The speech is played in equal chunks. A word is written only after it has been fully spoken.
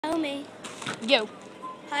Go.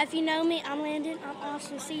 Hi, if you know me, I'm Landon. I'm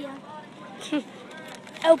Austin. See ya.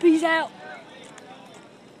 LP's out.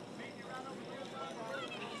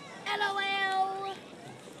 LOL.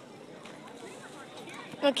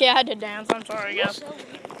 Okay, I had to dance. I'm sorry, guys.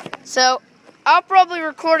 So, I'll probably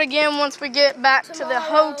record again once we get back to the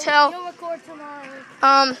hotel. You'll record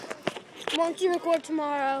tomorrow. Won't you record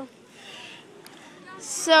tomorrow?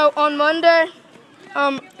 So on Monday,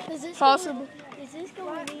 possible. Is this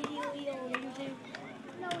going immediately on YouTube?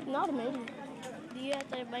 No, not immediately. Do you have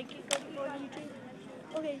to make it go on YouTube?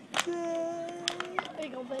 Okay. Are you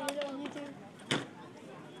gonna put it on YouTube?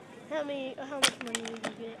 How much money did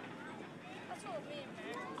you get?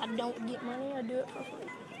 I don't get money. I do it for free.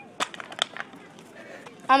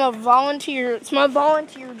 I'm a volunteer. It's my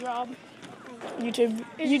volunteer job.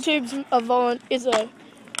 YouTube's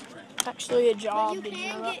actually a job. You Did you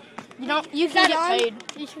know can that? You can get paid.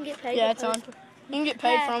 You can get paid. Yeah, it's on. You can get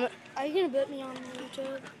paid from it. Are you gonna put me on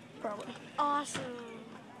YouTube? Probably. Awesome.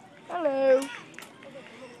 Hello.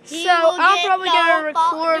 So I'm probably gonna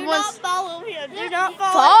record once. Do not follow him. Do not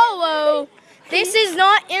Follow. This is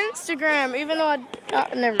not Instagram, even though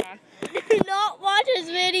never mind. Do not watch his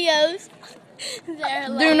videos.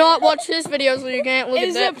 Do not watch his videos so you can't look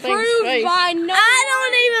at that thing's face. By no I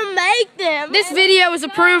don't even make them. This video is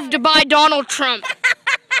approved by Donald Trump.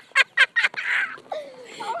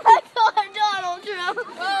 I thought Donald Trump.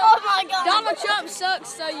 Oh my God. Donald Trump sucks,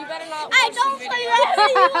 so you better not watch Hey, don't say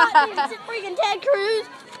that. It's freaking Ted Cruz.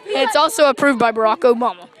 It's also approved by Barack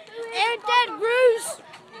Obama. And Ted Cruz.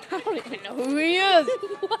 I don't even know who he is.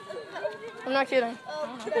 I'm not kidding.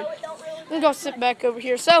 I'm gonna sit back over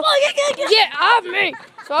here. So, get off me.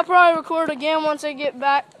 So I'll probably record again once I get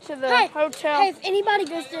back to the hotel. Hey, if anybody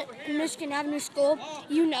goes to Michigan Avenue School,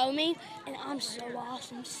 you know me, and I'm so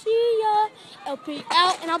awesome. See ya. LP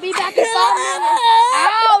out, and I'll be back in 5 minutes.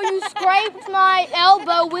 Ow, you scraped my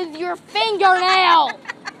elbow with your fingernail.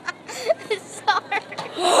 Sorry.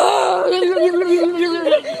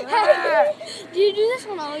 Do you do this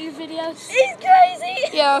on all your videos? He's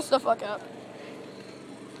crazy. Yeah, that's the fuck up.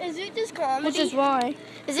 Is it just comedy? Which is why.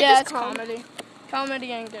 Is it yeah, just it's comedy.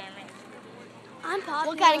 Comedy ain't gaming. I'm popular.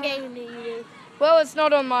 What kind of gaming do you do? Well, it's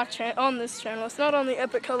not on my on this channel. It's not on the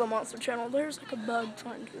Epic Color Monster channel. There's like a bug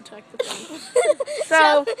trying to attack the thing.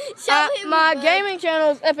 So, my gaming channel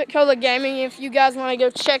is Epic Color Gaming. If you guys want to go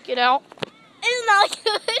check it out. It's not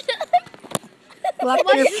good. Like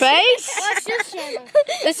your face? What's this channel?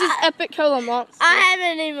 This is Epic Color Monster. I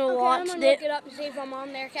haven't even watched it. I'm going to look it up and see if I'm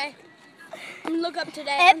on there, okay? I'm going to look up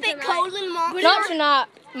today. Epic Colon Monster. Not tonight,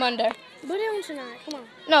 Monday. Put it on tonight. Come on.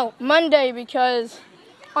 No, Monday because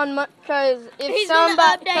if He's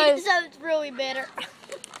somebody gonna update it so it's really better.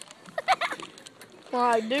 Well,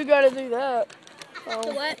 I do gotta do that. So.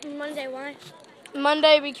 So what? Monday, why?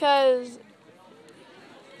 Monday because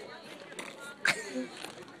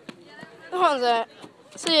what was that?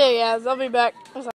 See you guys. I'll be back.